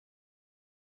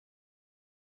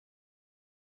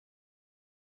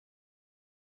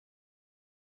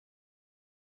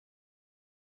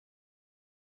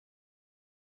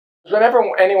Whenever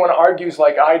anyone argues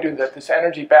like I do that this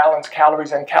energy balance,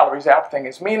 calories in, calories out thing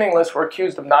is meaningless, we're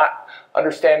accused of not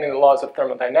understanding the laws of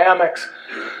thermodynamics.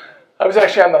 I was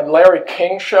actually on the Larry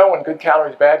King show when Good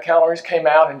Calories, Bad Calories came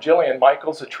out, and Jillian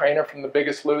Michaels, a trainer from The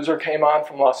Biggest Loser, came on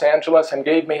from Los Angeles and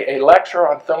gave me a lecture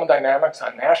on thermodynamics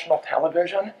on national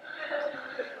television.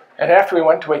 And after we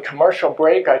went to a commercial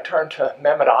break, I turned to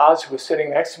Mehmet Oz, who was sitting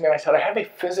next to me, and I said, I have a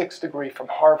physics degree from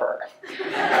Harvard.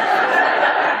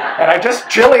 And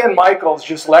Jillian Michaels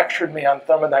just lectured me on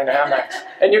thermodynamics.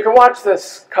 And you can watch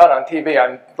this cut on TV.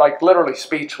 I'm like literally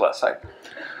speechless.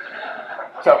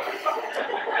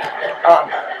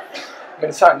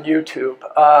 It's on YouTube.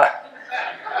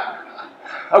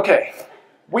 Okay,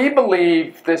 we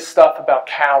believe this stuff about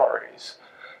calories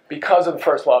because of the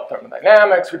first law of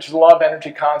thermodynamics, which is the law of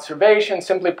energy conservation.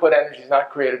 Simply put, energy is not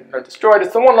created nor destroyed.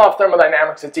 It's the one law of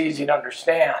thermodynamics that's easy to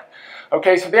understand.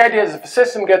 Okay, so the idea is if a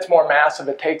system gets more massive,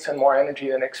 it takes in more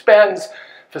energy than it expends.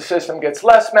 If a system gets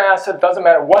less massive, doesn't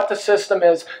matter what the system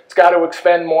is, it's got to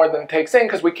expend more than it takes in,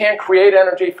 because we can't create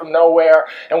energy from nowhere,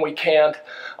 and we can't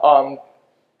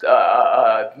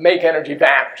make energy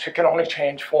vanish. It can only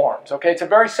change forms. Okay, it's a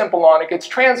very simple law, and it gets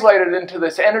translated into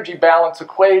this energy balance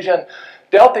equation.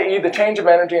 Delta E, the change of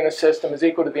energy in a system, is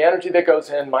equal to the energy that goes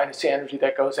in minus the energy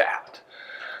that goes out.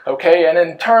 Okay, and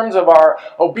in terms of our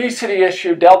obesity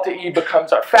issue, delta E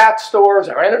becomes our fat stores,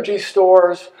 our energy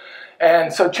stores.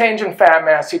 And so change in fat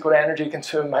mass equal to energy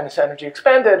consumed minus energy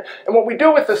expended. And what we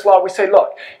do with this law, we say,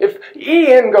 look, if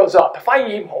E in goes up, if I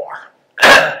eat more,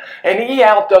 and E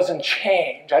out doesn't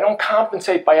change, I don't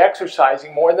compensate by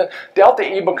exercising more, then delta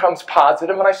E becomes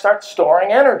positive and I start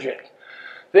storing energy.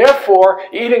 Therefore,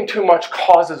 eating too much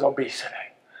causes obesity.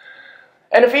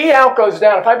 And if E out goes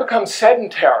down, if I become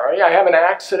sedentary, I have an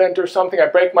accident or something, I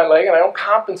break my leg and I don't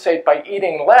compensate by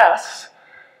eating less,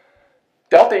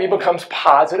 delta E becomes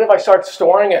positive, I start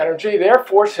storing energy,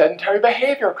 therefore sedentary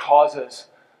behavior causes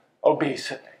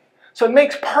obesity. So it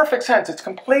makes perfect sense, it's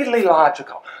completely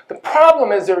logical. The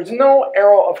problem is there is no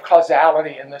arrow of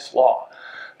causality in this law.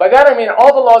 By that I mean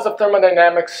all the laws of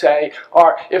thermodynamics say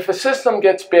are if a system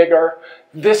gets bigger,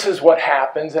 this is what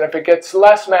happens, and if it gets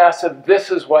less massive, this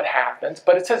is what happens.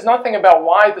 But it says nothing about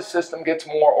why the system gets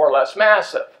more or less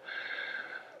massive.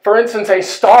 For instance, a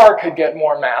star could get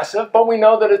more massive, but we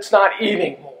know that it's not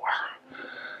eating more.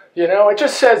 You know, it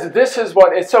just says this is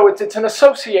what, it's an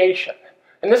association.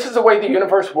 And this is the way the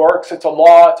universe works. It's a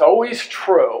law, it's always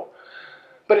true.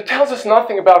 But it tells us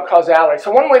nothing about causality.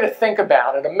 So one way to think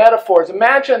about it, a metaphor, is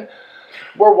imagine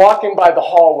we're walking by the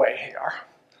hallway here.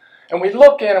 And we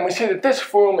look in and we see that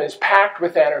this room is packed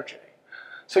with energy.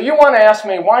 So you want to ask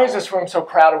me, why is this room so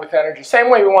crowded with energy? Same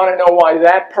way we want to know why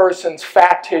that person's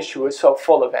fat tissue is so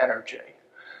full of energy.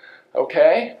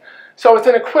 Okay? So it's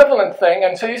an equivalent thing.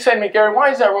 And so you say to me, Gary,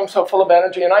 why is that room so full of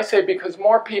energy? And I say, because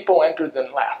more people entered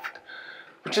than left.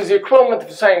 Which is the equivalent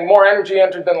of saying more energy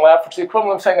entered than left, which is the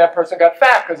equivalent of saying that person got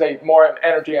fat because more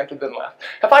energy entered than left.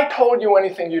 Have I told you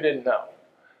anything you didn't know?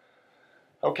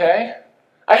 Okay?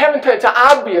 I haven't told you. It's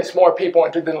obvious more people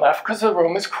entered than left because the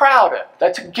room is crowded.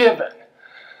 That's a given.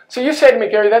 So you say to me,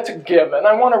 Gary, that's a given.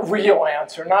 I want a real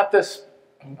answer, not this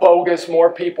bogus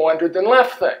more people entered than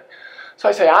left thing. So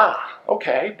I say,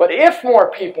 okay, but if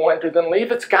more people entered than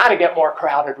leave, it's got to get more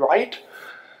crowded, right?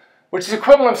 Which is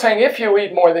equivalent of saying if you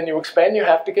eat more than you expend, you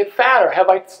have to get fatter. Have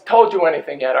I told you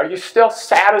anything yet? Are you still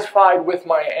satisfied with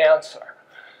my answer?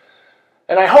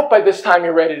 And I hope by this time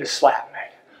you're ready to slap me.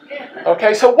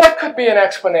 Okay, so what could be an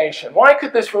explanation? Why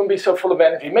could this room be so full of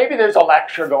energy? Maybe there's a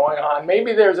lecture going on.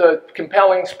 Maybe there's a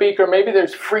compelling speaker. Maybe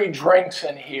there's free drinks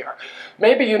in here.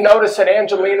 Maybe you notice that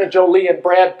Angelina Jolie and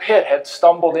Brad Pitt had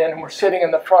stumbled in and were sitting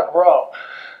in the front row.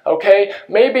 Okay,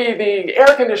 maybe the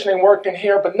air conditioning worked in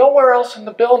here, but nowhere else in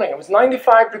the building. It was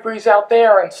 95 degrees out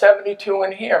there and 72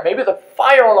 in here. Maybe the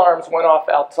fire alarms went off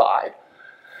outside.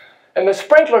 And the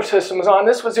sprinkler system was on.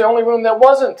 This was the only room that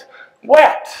wasn't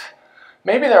wet.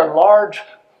 Maybe there are large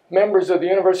members of the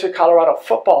University of Colorado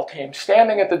football team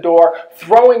standing at the door,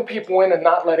 throwing people in and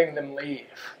not letting them leave.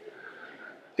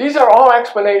 These are all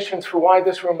explanations for why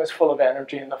this room is full of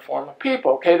energy in the form of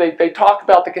people. Okay, they talk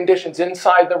about the conditions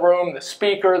inside the room, the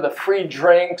speaker, the free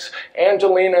drinks,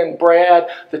 Angelina and Brad,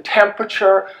 the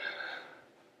temperature,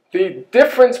 the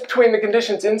difference between the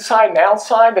conditions inside and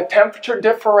outside, the temperature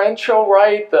differential,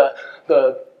 right?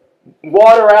 The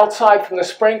water outside from the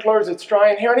sprinklers, it's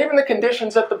dry in here, and even the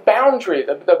conditions at the boundary,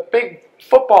 the big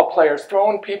football players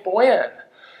throwing people in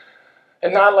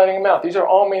and not letting them out. These are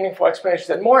all meaningful explanations.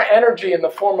 That more energy in the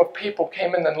form of people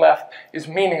came in than left is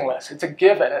meaningless. It's a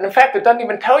given. And in fact, it doesn't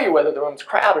even tell you whether the room's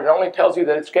crowded. It only tells you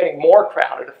that it's getting more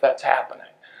crowded if that's happening.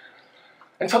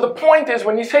 And so the point is,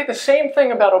 when you say the same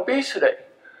thing about obesity,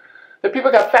 that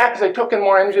people got fat because they took in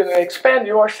more energy than they expended,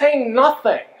 you are saying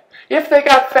nothing. If they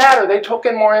got fatter, they took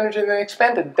in more energy than they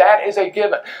expended. That is a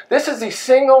given. This is the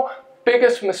single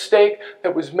biggest mistake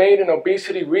that was made in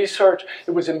obesity research.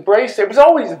 It was embraced. It was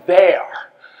always there,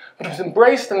 but it was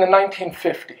embraced in the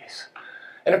 1950s.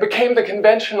 And it became the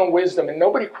conventional wisdom, and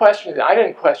nobody questioned it. I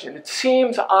didn't question it. It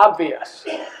seems obvious.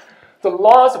 The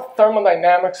laws of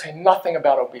thermodynamics say nothing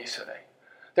about obesity.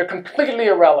 They're completely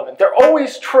irrelevant. They're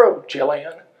always true,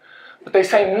 Jillian, but they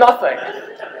say nothing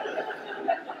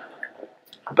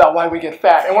about why we get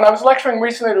fat. And when I was lecturing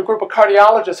recently to a group of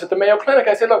cardiologists at the Mayo Clinic,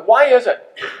 I said, look, why is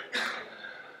it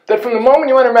that from the moment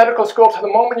you enter medical school to the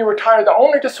moment you retire, the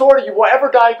only disorder you will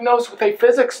ever diagnose with a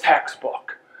physics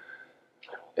textbook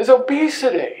is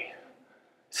obesity?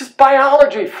 This is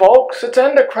biology, folks. It's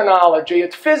endocrinology.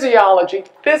 It's physiology.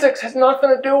 Physics has nothing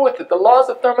to do with it. The laws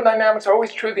of thermodynamics are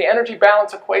always true. The energy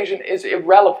balance equation is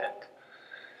irrelevant.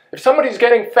 If somebody's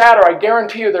getting fatter, I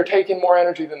guarantee you they're taking more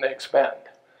energy than they expend.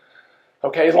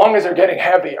 Okay, as long as they're getting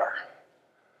heavier.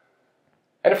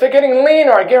 And if they're getting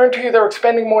leaner, I guarantee you they're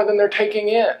expending more than they're taking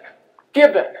in.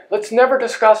 Given. Let's never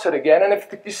discuss it again. And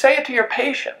if you say it to your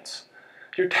patients,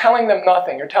 you're telling them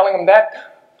nothing. You're telling them that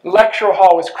lecture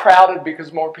hall was crowded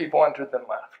because more people entered than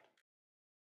left.